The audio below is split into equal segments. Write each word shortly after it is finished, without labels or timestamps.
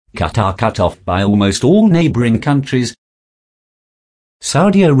Qatar cut off by almost all neighboring countries.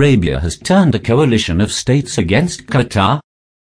 Saudi Arabia has turned a coalition of states against Qatar.